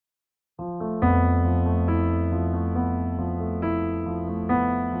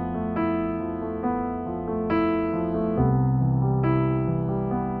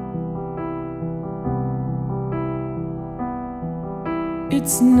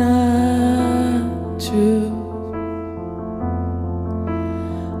it's not true.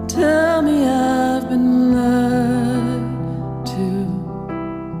 Tell me I've been lied to.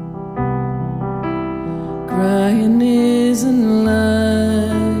 Crying isn't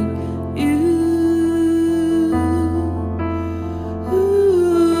like you.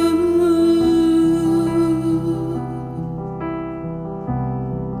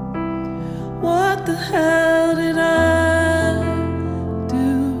 What the hell did I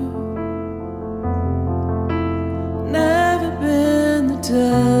do? Never been the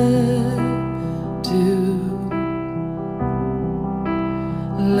type to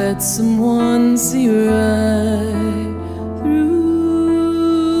let someone see right through.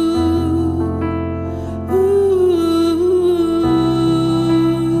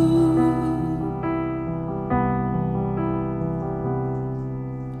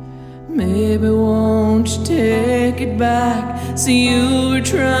 Maybe won't you take it back? See, you were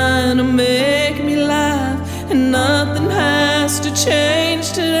trying to make me laugh, and nothing has to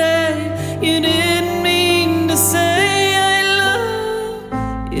change today. You didn't mean to say I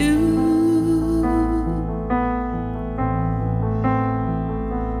love you.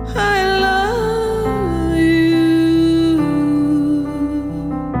 I love you,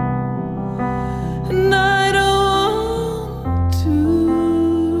 and I don't want to.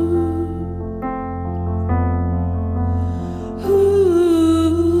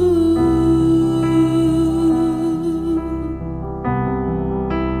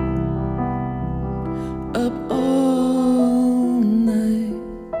 Up all night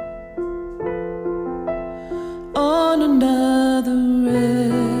on another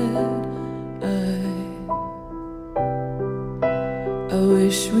red eye. I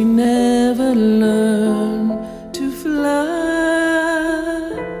wish we never learned to fly.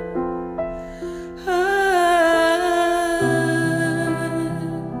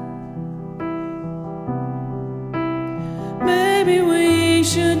 Maybe we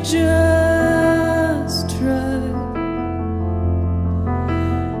should just try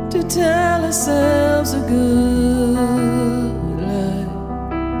to tell ourselves a good lie.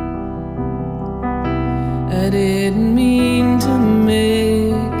 I didn't mean to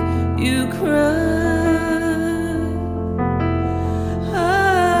make you cry.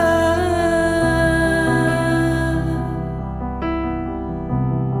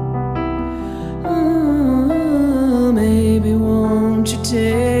 Maybe won't you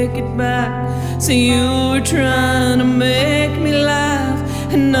take it back? See, you were trying to make me laugh,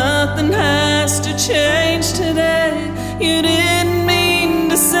 and nothing has to change today. You didn't mean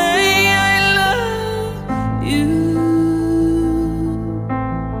to say I love you.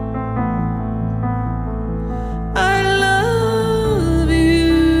 I love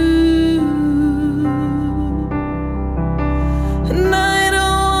you, and I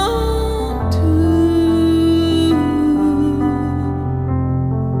don't want to.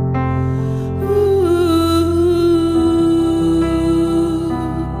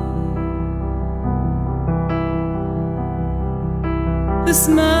 The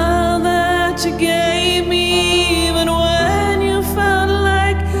smile that you gave me, even when you felt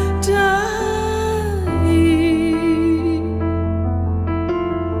like dying.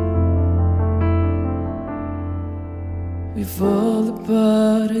 We fall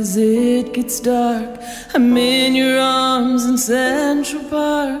apart as it gets dark. I'm in your arms in Central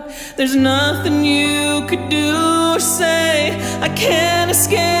Park. There's nothing you could do or say. I can't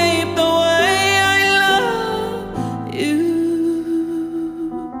escape